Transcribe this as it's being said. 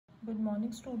Good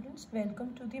morning, students.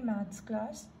 Welcome to the maths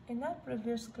class. In our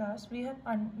previous class, we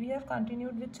have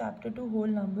continued with chapter 2 whole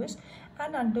numbers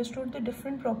and understood the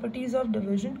different properties of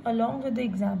division along with the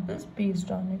examples based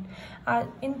on it.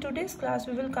 In today's class,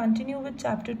 we will continue with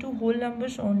chapter 2 whole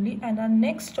numbers only, and our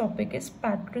next topic is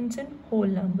patterns in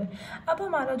whole number. अब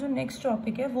हमारा जो next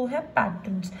topic है वो है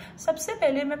patterns. सबसे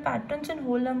पहले मैं patterns in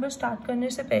whole number start करने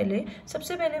से पहले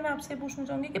सबसे पहले मैं आपसे पूछना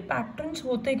चाहूँगी कि patterns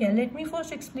होते क्या? Let me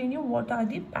first explain you what are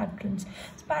the patterns.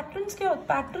 Patterns क्या होता है?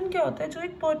 पैटर्न क्या होता है? जो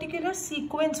एक पर्टिकुलर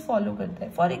सीक्वेंस फॉलो करता है.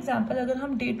 फॉर एग्जाम्पल अगर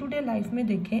हम डे टू डे लाइफ में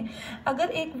देखें, अगर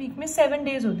एक वीक में 7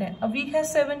 डेज होते हैं, a week has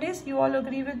 7 days, you all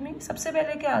agree with me. सबसे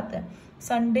पहले क्या आता है?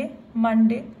 Sunday,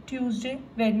 Monday, Tuesday,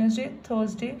 Wednesday,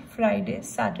 Thursday, Friday,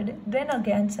 Saturday, then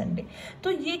again Sunday.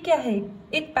 तो ये क्या है?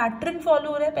 एक पैटर्न फॉलो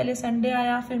हो रहा है. पहले संडे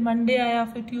आया, फिर मंडे आया,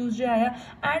 फिर ट्यूसडे आया,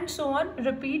 एंड सो ऑन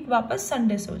रिपीट, वापस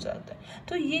संडे से हो जाता है.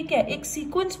 तो ये क्या है? एक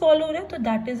सीक्वेंस फॉलो हो रहा है, तो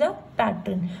that is a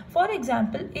pattern. For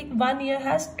example एक 1 ईयर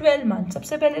हैज 12 मंथ.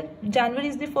 सबसे पहले जनवरी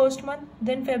is the first month,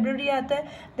 then February आता है,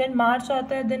 देन मार्च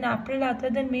आता है, देन अप्रैल आता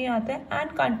है, देन मई आता है,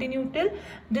 and continue till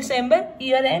December,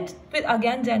 year and, फिर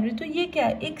अगेन जनवरी. तो ये क्या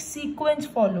है? एक सीक्वेंस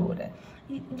फॉलो हो रहा है.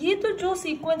 ये तो जो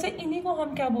सीक्वेंस है इन्हीं को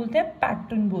हम क्या बोलते हैं?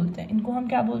 पैटर्न बोलते हैं. इनको हम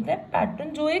क्या बोलते हैं? पैटर्न,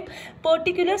 जो एक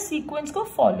पर्टिकुलर सीक्वेंस को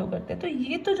फॉलो करते हैं. तो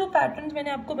ये तो जो पैटर्न्स मैंने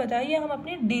आपको बताया ये हम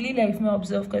अपनी डेली लाइफ में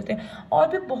ऑब्जर्व करते हैं. और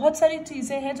भी बहुत सारी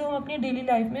चीजें हैं जो हम अपनी डेली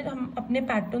लाइफ में हम अपने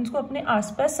पैटर्न्स को अपने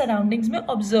आसपास सराउंडिंग्स में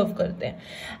ऑब्जर्व करते हैं.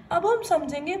 अब हम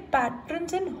समझेंगे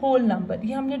पैटर्न्स इन होल नंबर.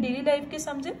 ये हमने डेली लाइफ के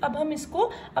समझे, अब हम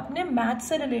इसको अपने मैथ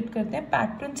से रिलेट करते हैं.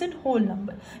 Patterns in whole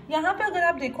number. यहाँ पे अगर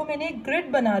आप देखो मैंने एक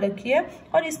ग्रिड बना रखी है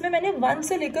और इसमें मैंने 1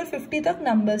 से लेकर 50 तक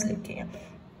नंबर्स लिखे हैं.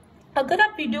 अगर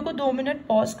आप वीडियो को 2 मिनट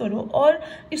पॉज करो और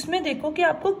इसमें देखो कि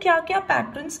आपको क्या क्या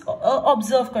पैटर्न्स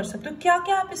ऑब्जर्व कर सकते हो, क्या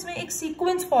क्या आप इसमें एक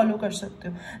सीक्वेंस फॉलो कर सकते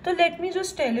हो. तो let me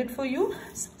just tell it for you.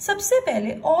 सबसे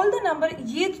पहले ऑल द नंबर,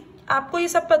 ये आपको ये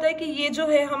सब पता है कि ये जो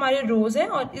है हमारे रोज है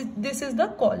और दिस इज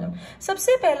द कॉलम.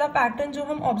 सबसे पहला पैटर्न जो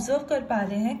हम ऑब्जर्व कर पा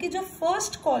रहे हैं कि जो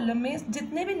फर्स्ट कॉलम में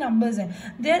जितने भी नंबर्स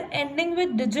हैं they are ending with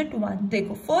digit 1.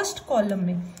 देखो फर्स्ट कॉलम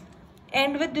में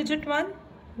एंड विद डिजिट 1,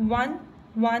 1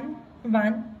 1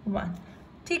 1 1.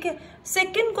 ठीक है.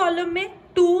 सेकेंड कॉलम में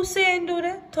 2 से एंड हो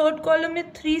रहा है, थर्ड कॉलम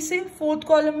में 3 से, फोर्थ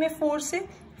कॉलम में 4 से,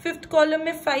 फिफ्थ कॉलम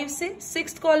में 5 से,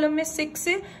 सिक्स्थ कॉलम में 6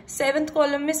 से, सेवेंथ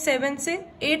कॉलम में 7 से,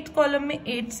 8th कॉलम में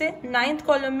 8 से, 9th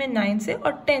कॉलम में 9 से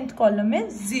और 10th कॉलम में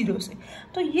 0 से.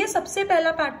 तो ये सबसे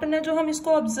पहला पैटर्न है जो हम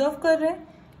इसको ऑब्जर्व कर रहे हैं.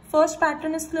 First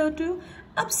pattern is clear to you.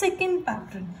 अब सेकेंड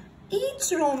पैटर्न,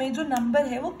 ईच रो में जो नंबर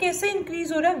है वो कैसे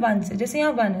इंक्रीज हो रहा है? 1 से. जैसे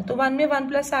यहाँ 1 है तो 1 में 1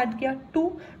 प्लस ऐड किया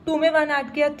 2, 2 में 1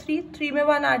 ऐड किया 3, 3 में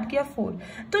 1 ऐड किया 4.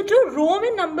 तो जो रो में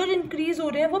नंबर इंक्रीज हो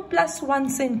रहे हैं वो +1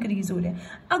 से इंक्रीज हो रहे हैं.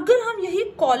 अगर हम यही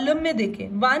कॉलम में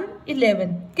देखें 1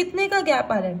 11, कितने का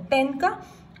गैप आ रहा है? 10 का.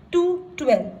 2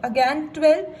 12, अगेन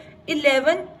 12,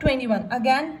 11 21,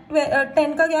 अगेन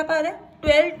 10 का गैप आ रहा है.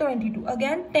 12 22,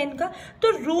 अगेन 10 का. तो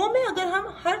रो में अगर हम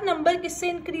हर नंबर किससे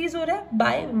इंक्रीज हो रहा है?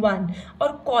 बाय 1.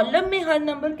 और कॉलम में हर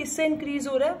नंबर किससे इंक्रीज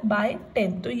हो रहा है? बाय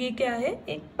 10. तो ये क्या है?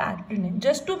 एक पैटर्न है,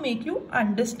 just to make you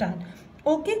understand.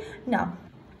 Okay. Now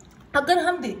अगर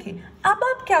हम देखें, अब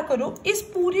आप क्या करो, इस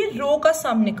पूरी रो का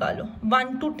सम निकालो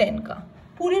 1 to 10 का.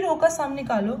 पूरी रो का सम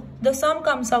निकालो. The some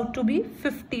comes out to be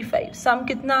 55. सम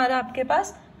कितना आ रहा है आपके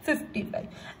पास? 55.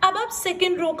 अब आप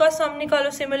सेकेंड रो का सम निकालो.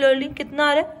 सिमिलरली कितना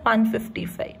आ रहा है?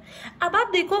 155. अब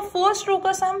आप देखो फर्स्ट रो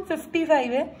का सम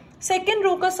 55 है, सेकेंड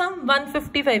रो का सम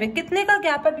 155 है. कितने का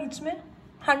गैप है बीच में?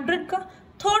 100 का.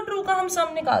 थर्ड रो का हम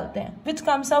सम निकालते हैं which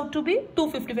comes out to be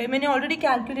 255. मैंने ऑलरेडी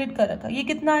कैलकुलेट कर रखा. ये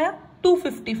कितना आया?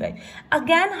 255.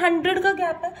 अगेन 100 का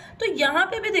गैप है. तो यहाँ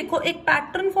पे भी देखो एक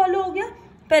पैटर्न फॉलो हो गया.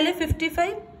 पहले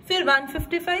 55, फिर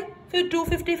 155, फिर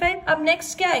 255. अब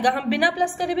नेक्स्ट क्या आएगा? हम बिना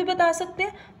प्लस करे भी बता सकते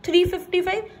हैं.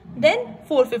 355, देन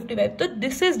 455. तो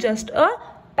this is just a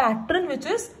pattern which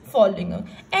is following.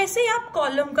 ऐसे ही आप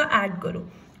कॉलम का ऐड करो.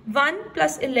 1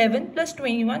 + 11 +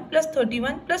 21 +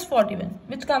 31 + 41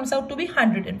 which comes out to be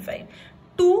 105.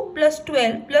 2 +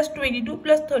 12 + 22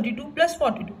 + 32 +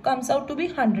 42 comes out to be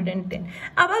 110.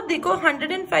 अब आप देखो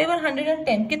 105 और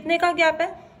 110 कितने का गैप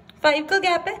है? 5 का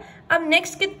गैप है. अब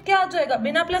नेक्स्ट क्या आ जाएगा?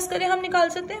 बिना प्लस करे हम निकाल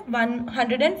सकते हैं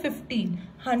 115,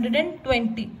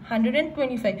 120,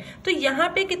 125. तो यहाँ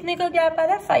पे कितने का गैप आ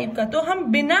रहा है? 5 का. तो हम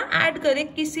बिना ऐड करे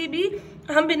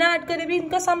भी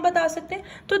इनका सम बता सकते हैं.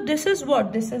 तो this is what?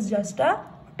 This is just a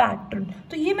pattern.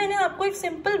 तो ये मैंने आपको एक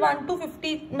सिंपल 1 to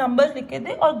 50 नंबर लिखे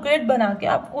थे और ग्रिड बना के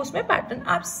आपको उसमें पैटर्न,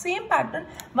 आप सेम पैटर्न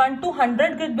 1 to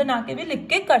 100 ग्रिड बना के भी लिख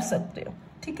के कर सकते हो.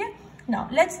 ठीक है.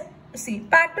 Now let's see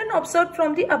pattern observe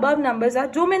from the above numbers are.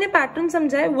 जो मैंने पैटर्न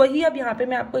समझा है वही अब यहाँ पे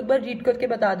मैं आपको एक बार रीड करके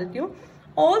बता देती हूँ.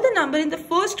 all the number in the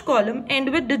first column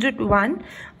end with digit 1,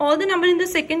 all the number in the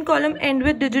second column end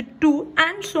with digit 2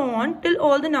 and so on till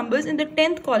all the numbers in the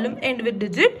 10th column end with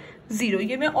digit 0.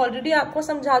 ये मैं already आपको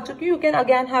समझा चुकी हूँ. You can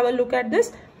again have a look at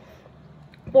this.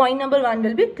 Point number 1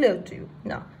 will be clear to you.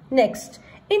 Now next,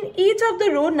 in each of the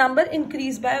row number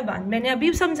increase by 1. मैंने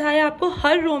अभी समझाया आपको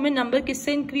हर रो में नंबर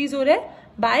किससे इंक्रीज हो रहा है,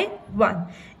 by 1.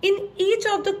 In each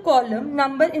of the column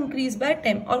number increase by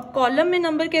 10. और कॉलम में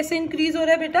नंबर कैसे इंक्रीज हो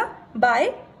रहा है बेटा, by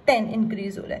 10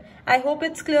 इंक्रीज हो रहा है. I hope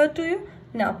it's clear to you.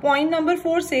 Now point number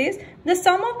 4 says the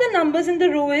sum of the numbers in the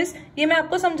row is, ये मैं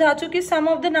आपको समझा चुकी, sum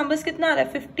of the numbers कितना आ रहा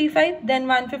है, 55, then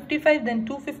 155, then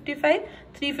 255,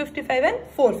 355 and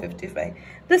 455.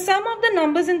 The sum of the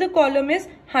numbers in the column is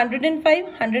 105,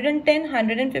 110,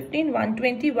 115,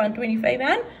 120, 125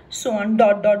 and so on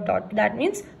dot dot dot. That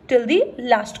means till the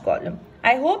last column.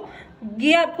 I hope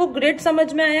ये आपको ग्रिड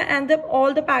समझ में आया and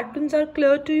all the patterns are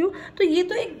clear to you. तो ये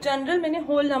तो एक general मैंने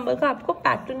होल नंबर का आपको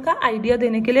पैटर्न का आइडिया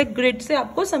देने के लिए ग्रिड से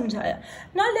आपको समझाया.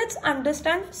 Now let's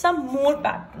understand some more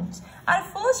patterns. Our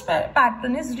first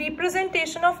pattern is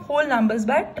representation of whole numbers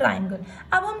by triangle.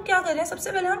 अब हम क्या करें,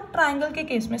 सबसे पहले हम ट्राइंगल के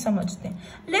केस में समझते हैं.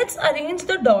 Let's arrange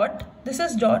the dot, this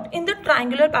is dot, in the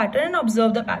triangular pattern and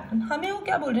observe the pattern. हमें वो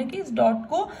क्या बोल रहे हैं कि इस डॉट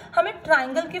को हमें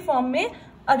ट्राइंगल के फॉर्म में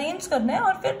अरेंज करना है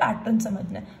और फिर पैटर्न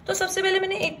समझना है. तो सबसे पहले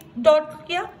मैंने एक डॉट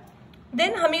किया,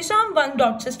 देन हमेशा हम 1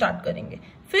 डॉट से स्टार्ट करेंगे.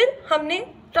 फिर हमने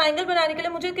ट्राइंगल बनाने के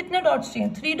लिए मुझे कितने डॉट्स चाहिए,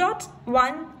 3 डॉट्स,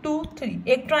 1 2 3,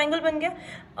 एक ट्राइंगल बन गया.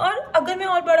 और अगर मैं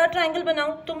और बड़ा ट्राइंगल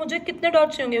बनाऊं तो मुझे कितने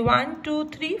डॉट्स चाहिए, 1 2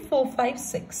 3 4 5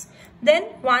 6, देन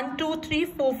 1 2 3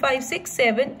 4 5 6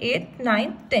 7 8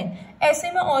 9 10.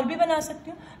 ऐसे मैं और भी बना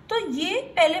सकती हूँ. तो ये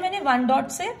पहले मैंने 1 डॉट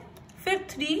से, फिर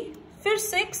 3, फिर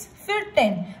 6, फिर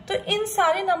 10. तो इन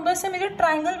सारे नंबर से मेरे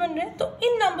ट्राइंगल बन रहे हैं. तो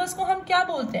इन नंबर्स को हम क्या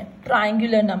बोलते हैं,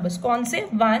 ट्राइंगुलर नंबर्स. कौन से,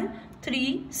 1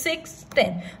 3 6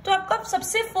 10. तो आपका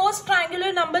सबसे फर्स्ट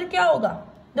ट्राइंगुलर नंबर क्या होगा,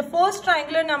 the first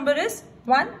triangular number is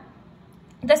 1,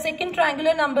 the second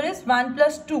triangular number is 1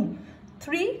 + 2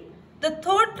 3, the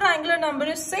third triangular number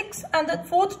is 6 and the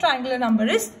fourth triangular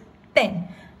number is 10.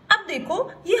 अब देखो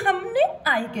ये हमने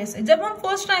आए कैसे, जब हम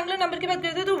फर्स्ट ट्राइंगुलर नंबर की बात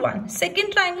करते हैं तो 1,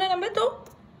 सेकेंड ट्राइंगुलर नंबर तो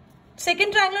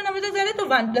सेकेंड ट्राइंगुलर नंबर तक जा रहे तो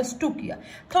 1 + 2 किया,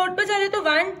 थर्ड पे जा रहे तो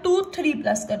 1 2 3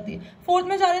 प्लस कर दिए, फोर्थ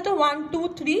में जा रहे तो 1 2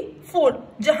 3 4.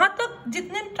 जहां तक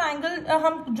जितने ट्राइंगल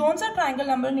हम जोन सा ट्राइंगल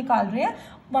नंबर निकाल रहे हैं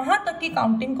वहां तक की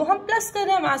काउंटिंग को हम प्लस कर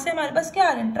रहे हैं. वहां से हमारे पास क्या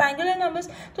आ रहे हैं, ट्राइंगुलर नंबर्स.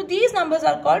 तो these numbers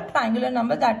are called triangular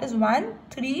number, that is 1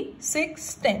 3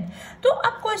 6 10. तो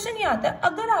अब क्वेश्चन ये आता है,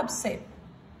 अगर आपसे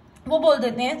वो बोल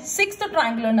देते हैं 6th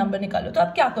ट्राइंगुलर नंबर निकालो, तो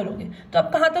आप क्या करोगे, तो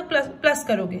आप कहां तक प्लस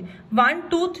करोगे, 1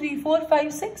 2 3 4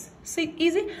 5 6,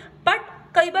 इजी. बट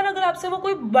कई बार अगर आपसे वो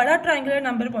कोई बड़ा ट्राइंगुलर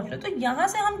नंबर पूछ लो, तो यहां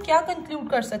से हम क्या कंक्लूड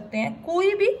कर सकते हैं,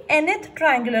 कोई भी nth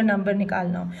ट्राइंगुलर नंबर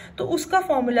निकालना हो तो उसका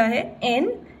फॉर्मूला है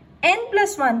n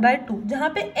 + 1/2, जहां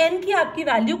पे n की आपकी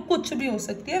वैल्यू कुछ भी हो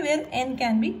सकती है, where n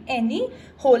can be any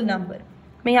whole number.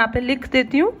 मैं यहाँ पे लिख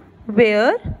देती हूँ,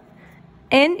 वेयर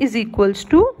n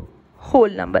 =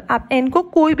 होल नंबर. आप n को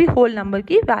कोई भी होल नंबर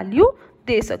की वैल्यू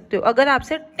दे सकते हो. अगर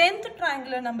आपसे 10th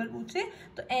ट्राइंगुलर नंबर पूछे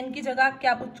तो n की जगह आप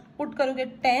क्या पुट करोगे,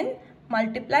 10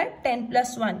 × 10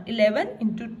 + 1 11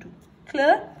 × 2.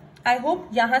 क्लियर. आई होप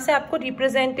यहाँ से आपको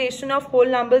representation of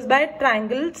whole numbers by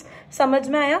triangles समझ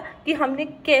में आया कि हमने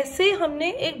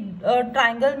एक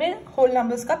ट्राइंगल में होल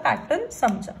नंबर्स का पैटर्न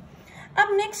समझा.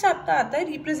 अब नेक्स्ट आपका आता है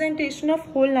representation of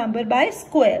whole number by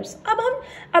squares.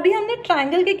 अभी हमने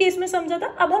ट्राइंगल के केस में समझा था,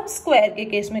 अब हम स्क्वायर के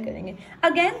केस में करेंगे.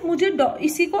 अगेन मुझे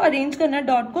इसी को अरेंज करना है,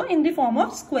 डॉट को in the form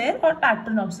of square और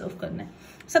पैटर्न ऑब्जर्व करना है.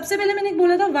 सबसे पहले मैंने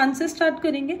बोला था 1 से स्टार्ट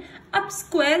करेंगे. अब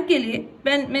स्क्वायर के लिए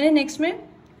मैंने नेक्स्ट में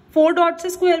 4 डॉट से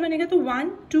स्क्वायर बनेगा, तो 1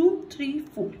 2 3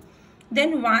 4,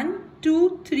 देन 1 2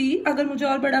 3, अगर मुझे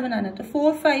और बड़ा बनाना है तो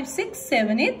 4 5 6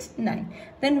 7 8 9,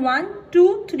 देन 1 2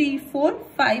 3 4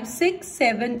 5 6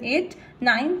 7 8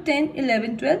 9 10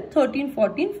 11 12 13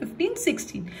 14 15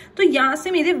 16. तो यहां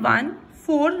से मेरे 1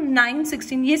 4 9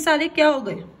 16 ये सारे क्या हो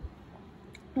गए,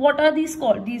 what are these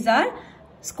called, these are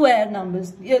square numbers,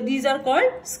 these are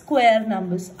called square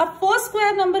numbers. अब फर्स्ट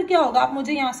स्क्वायर नंबर क्या होगा, आप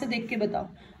मुझे यहां से देख के बताओ.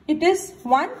 It is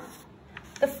 1.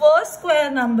 The first square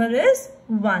number is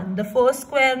 1. The first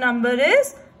square number is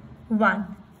 1.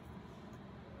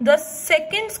 The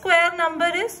second square number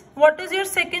is, what is your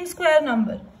second square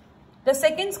number? The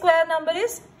second square number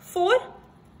is 4.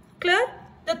 Clear?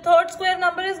 The third square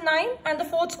number is 9 and the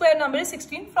fourth square number is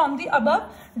 16. From the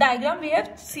above diagram we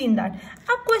have seen that.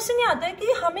 अब question ये आता है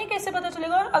कि हमें कैसे पता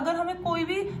चलेगा, और अगर हमें कोई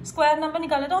भी स्क्वायर नंबर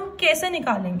निकालना है तो हम कैसे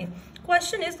निकालेंगे.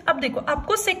 क्वेश्चन इज, अब देखो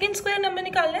आपको सेकेंड स्क्वायर नंबर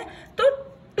निकालना है तो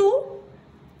 2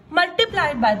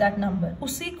 मल्टीप्लाइड बाय दैट नंबर,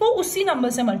 उसी को उसी नंबर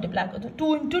से मल्टीप्लाई कर दो।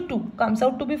 2 into 2 comes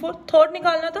out to be 4। Third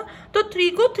निकालना था तो 3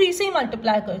 को 3 से ही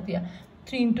मल्टीप्लाई कर दिया।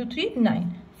 3 इंटू 3 9।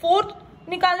 फोर्थ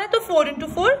निकालना है तो 4 into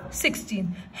 4 16।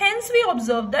 Hence we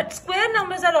observe that square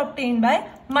numbers are obtained by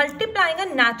multiplying a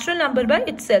natural number by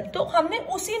itself. तो हमने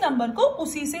उसी नंबर को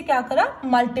उसी से क्या करा,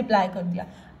 मल्टीप्लाई कर दिया।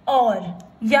 और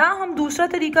या हम दूसरा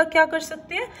तरीका क्या कर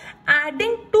सकते हैं,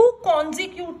 adding two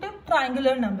consecutive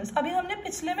triangular numbers. अभी हमने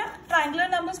पिछले में ट्राइंगुलर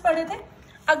नंबर्स पढ़े थे,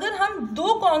 अगर हम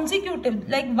दो consecutive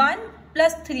like 1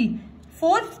 + 3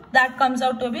 4 that comes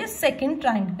out to be second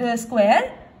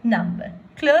square number.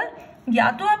 Clear? या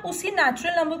तो आप उसी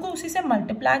नेचुरल नंबर को उसी से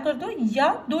मल्टीप्लाई कर दो,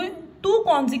 या टू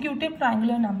कॉन्जिक्यूटिव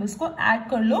ट्राइंगुलर नंबर्स को ऐड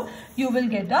कर लो, you will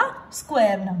get a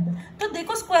square number. तो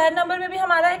देखो स्क्वायर नंबर में भी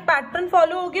हमारा एक पैटर्न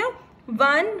फॉलो हो गया,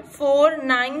 1 4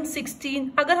 9 16।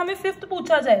 अगर हमें फिफ्थ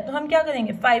पूछा जाए तो हम क्या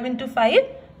करेंगे, 5 इंटू 5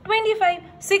 25।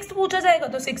 सिक्स्थ पूछा जाएगा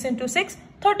तो 6 इंटू 6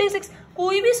 36।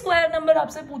 कोई भी स्क्वायर नंबर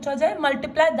आपसे पूछा जाए,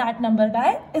 multiply that number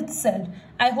by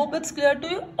itself. I hope it's clear to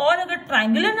you. और अगर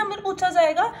ट्राइंगुलर नंबर पूछा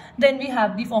जाएगा then we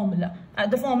have the formula.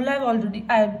 The formula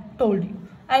I have told you.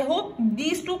 I hope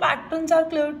these two patterns are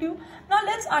clear to you. Now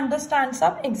let's understand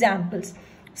some examples.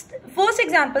 First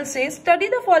example says study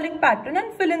the following pattern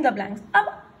and fill in the blanks.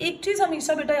 अब एक चीज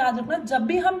हमेशा बेटा याद रखना, जब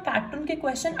भी हम पैटर्न के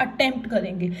क्वेश्चन अटेम्प्ट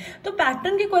करेंगे तो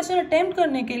पैटर्न के क्वेश्चन अटेम्प्ट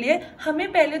करने के लिए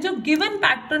हमें पहले जो गिवन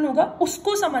पैटर्न होगा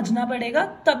उसको समझना पड़ेगा,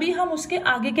 तभी हम उसके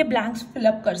आगे के ब्लैंक्स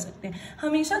फिलअप कर सकते हैं।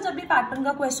 हमेशा जब भी पैटर्न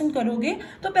का क्वेश्चन करोगे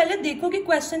तो पहले देखो कि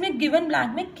क्वेश्चन में गिवन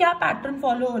ब्लैंक में क्या पैटर्न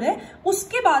फॉलो हो रहा है,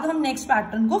 उसके बाद हम नेक्स्ट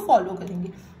पैटर्न को फॉलो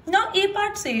करेंगे। Now A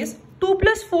part says 2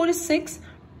 + 4 is 6,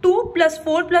 2 +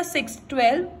 4 + 6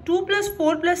 12, 2 +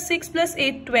 4 + 6 +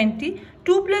 8 20,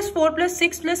 2 + 4 +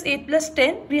 6 + 8 +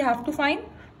 10 we have to find,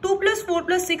 2 + 4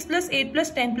 + 6 + 8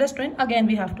 + 10 + 20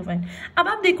 again we have to find। अब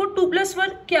आप देखो 2 +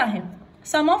 1 क्या है,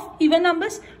 सम of even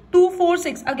numbers. 2 4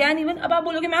 6 again even. अब आप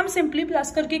बोलोगे मैम सिंपली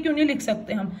प्लस करके क्यों नहीं लिख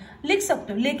सकते, हम लिख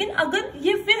सकते हो, लेकिन अगर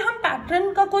ये फिर हम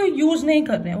पैटर्न का कोई यूज नहीं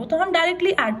कर रहे हैं, वो तो हम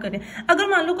डायरेक्टली ऐड करें। अगर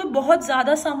मान लो कोई बहुत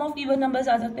ज्यादा सम ऑफ इवन नंबर्स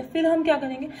आ जाते हैं, फिर हम क्या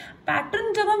करेंगे,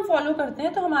 पैटर्न जब हम फॉलो करते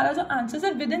हैं तो हमारा जो आंसर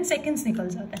है विद इन सेकेंड्स निकल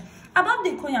जाता है। अब आप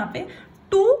देखो यहाँ पे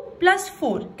 2 +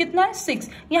 4 कितना है 6।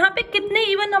 यहाँ पे कितने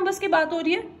इवन नंबर्स की बात हो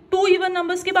रही है, 2 इवन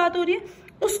नंबर्स की बात हो रही है।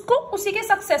 उसको उसी के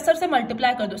सक्सेसर से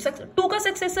मल्टीप्लाई कर दो। 2 का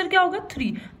सक्सेसर क्या होगा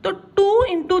 3, तो 2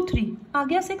 इंटू 3 आ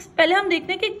गया 6। पहले हम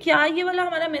देखते हैं कि क्या ये वाला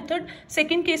हमारा मेथड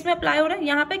सेकंड केस में अप्लाई हो रहा है।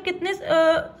 यहाँ पे कितने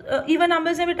इवन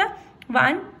नंबर्स हैं बेटा,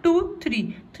 1 2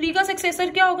 3। 3 का सक्सेसर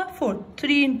क्या होगा 4,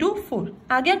 3 इंटू 4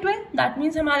 आ गया 12। दैट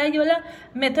मीन्स हमारा ये वाला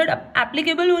मेथड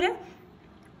एप्लीकेबल हो रहा है।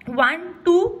 1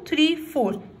 2 3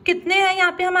 4 कितने हैं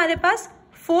यहाँ पे हमारे पास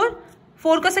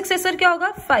 4 का सक्सेसर क्या होगा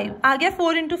 5 आ गया,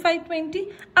 4 इंटू 5 20।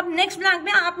 अब नेक्स्ट ब्लैंक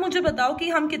में आप मुझे बताओ कि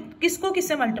हम किसको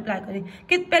किससे मल्टीप्लाई करें।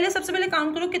 पहले सबसे पहले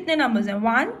काउंट करो कितने नंबर्स हैं,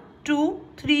 1 2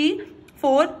 3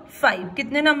 4 5।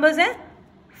 कितने नंबर्स हैं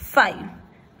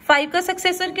 5 का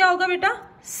सक्सेसर क्या होगा बेटा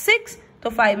 6, तो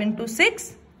 5 इंटू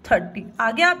 6 30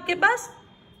 आ गया आपके पास।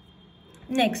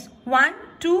 नेक्स्ट 1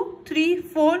 2 3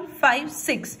 4 5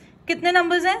 6 कितने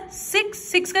नंबर्स हैं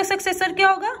 6 का सक्सेसर क्या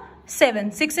होगा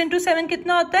 7, 6 इंटू 7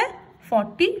 कितना होता है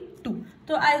 42।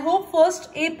 तो I hope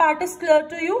first A part is clear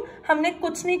to you. हमने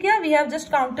कुछ नहीं किया, we have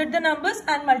just counted the numbers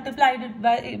and multiplied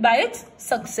it by it's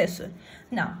successor.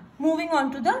 Now moving on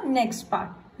to the next part,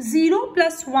 0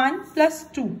 + 1 +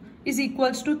 2 is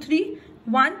equals to 3,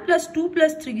 1 + 2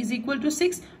 + 3 is equal to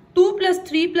 6, 2 +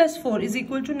 3 + 4 is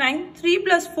equal to 9, 3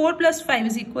 + 4 +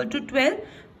 5 is equal to 12,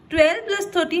 12 +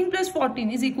 13 + 14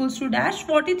 is equals to dash,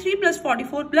 43 +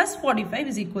 44 +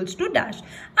 45 is equals to dash।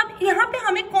 अब यहाँ पे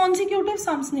हमें consecutive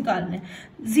sums निकालने हैं,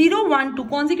 0 1 2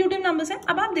 consecutive numbers हैं।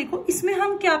 अब आप देखो इसमें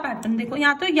हम क्या पैटर्न, देखो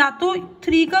या तो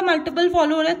 3 का मल्टीपल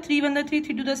फॉलो हो रहा है, 3 1 3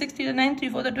 3 2 6 3 9 3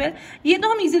 4 12, ये तो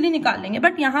हम इजीली निकाल लेंगे।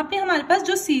 बट यहाँ पे हमारे पास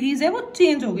जो सीरीज है वो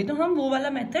चेंज होगी, तो हम वो वाला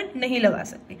मेथड नहीं लगा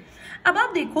सकते। अब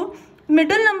आप देखो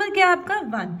मिडल नंबर क्या है आपका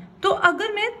 1, तो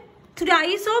अगर मैं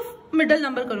थ्राइस ऑफ मिडल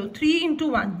नंबर करो 3 इंटू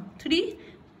 1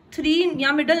 3,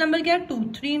 या मिडल नंबर क्या है 2,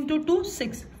 3 इंटू 2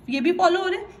 6, ये भी फॉलो हो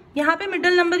रहे हैं। यहाँ पे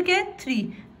मिडल नंबर क्या है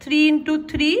 3 into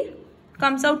 3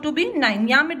 comes out to be 9,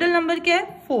 यहाँ मिडल नंबर क्या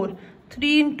है 4,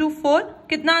 3 इंटू 4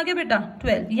 कितना आ गया बेटा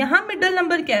 12। यहाँ मिडल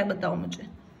नंबर क्या है बताओ मुझे,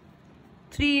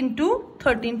 3 इंटू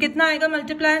 13 कितना आएगा,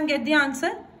 multiply and get the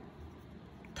answer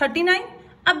 39।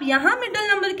 अब यहाँ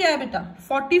मिडल नंबर क्या है बेटा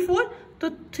 44, तो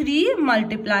 3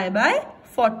 मल्टीप्लाई बाय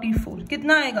 44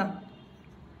 कितना आएगा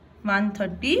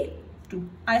 132।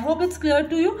 I hope it's clear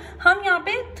to you. हम यहाँ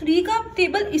पे 3 का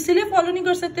टेबल इसीलिए फॉलो नहीं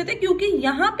कर सकते थे क्योंकि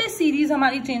यहाँ पे सीरीज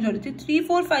हमारी चेंज हो रही थी। 3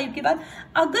 4 5 के बाद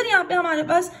अगर यहाँ पे हमारे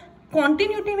पास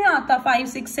कॉन्टिन्यूटी में आता 5,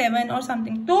 6, 7 और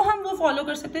समथिंग, तो हम वो फॉलो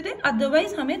कर सकते थे,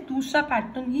 अदरवाइज हमें दूसरा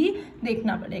पैटर्न ही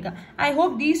देखना पड़ेगा. I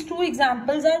hope these 2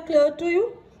 examples are clear to you.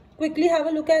 Quickly have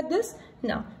a look at this.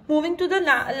 Now moving to the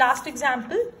last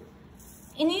example.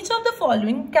 In each of the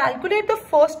following, calculate the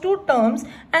first 2 terms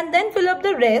and then fill up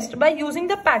the rest by using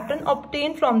the pattern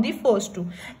obtained from the first 2.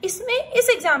 इसमें इस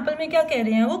example में क्या कह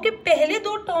रहे हैं वो कि पहले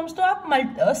 2 टर्म्स तो आप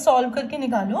सॉल्व करके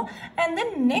निकालो एंड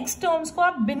देन नेक्स्ट टर्म्स को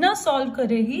आप बिना सॉल्व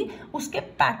करे ही उसके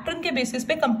पैटर्न के बेसिस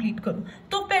पे कंप्लीट करो.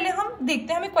 तो पहले हम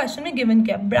देखते हैं हमें क्वेश्चन में गिवन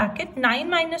क्या. Bracket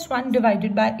 9 - 1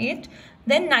 divided by 8,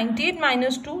 then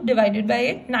 98 - 2 divided by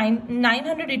 8,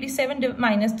 987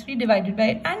 - 3 divided by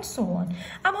 8 and so on.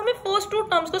 अब हमें फर्स्ट 2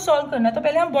 टर्म्स को सॉल्व करना है, तो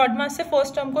पहले हम बॉड मास से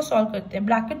फर्स्ट टर्म को सॉल्व करते हैं.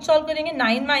 ब्रैकेट सॉल्व करेंगे.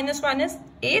 9 - 1 is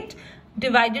 8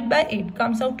 divided by 8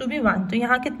 comes out to be 1. तो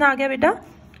यहाँ कितना आ गया बेटा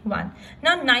 1.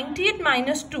 Now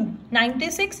 98 - 2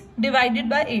 96 divided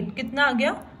by 8 कितना आ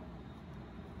गया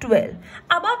 12.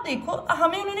 अब आप देखो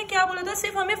हमें उन्होंने क्या बोला था,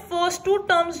 सिर्फ हमें फर्स्ट 2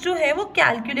 टर्म्स जो है वो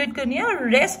कैलकुलेट करनी है और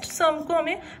रेस्ट सम को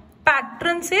हमें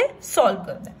पैटर्न से सॉल्व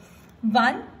करना है.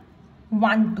 1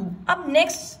 1 2. अब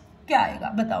नेक्स्ट क्या आएगा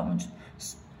बताओ मुझे.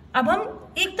 अब हम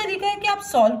एक तरीका है कि आप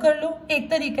सॉल्व कर लो, एक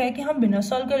तरीका है कि हम बिना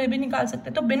सॉल्व करे भी निकाल सकते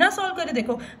हैं. तो बिना सॉल्व करे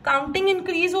देखो काउंटिंग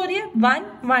इंक्रीज हो रही है. 1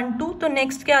 1 2. तो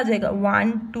नेक्स्ट क्या आ जाएगा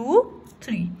 1 2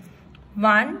 3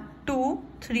 1 2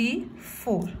 3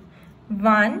 4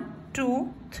 1 2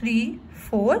 3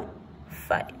 4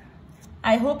 5.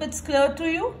 I hope it's clear to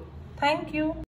you. Thank you.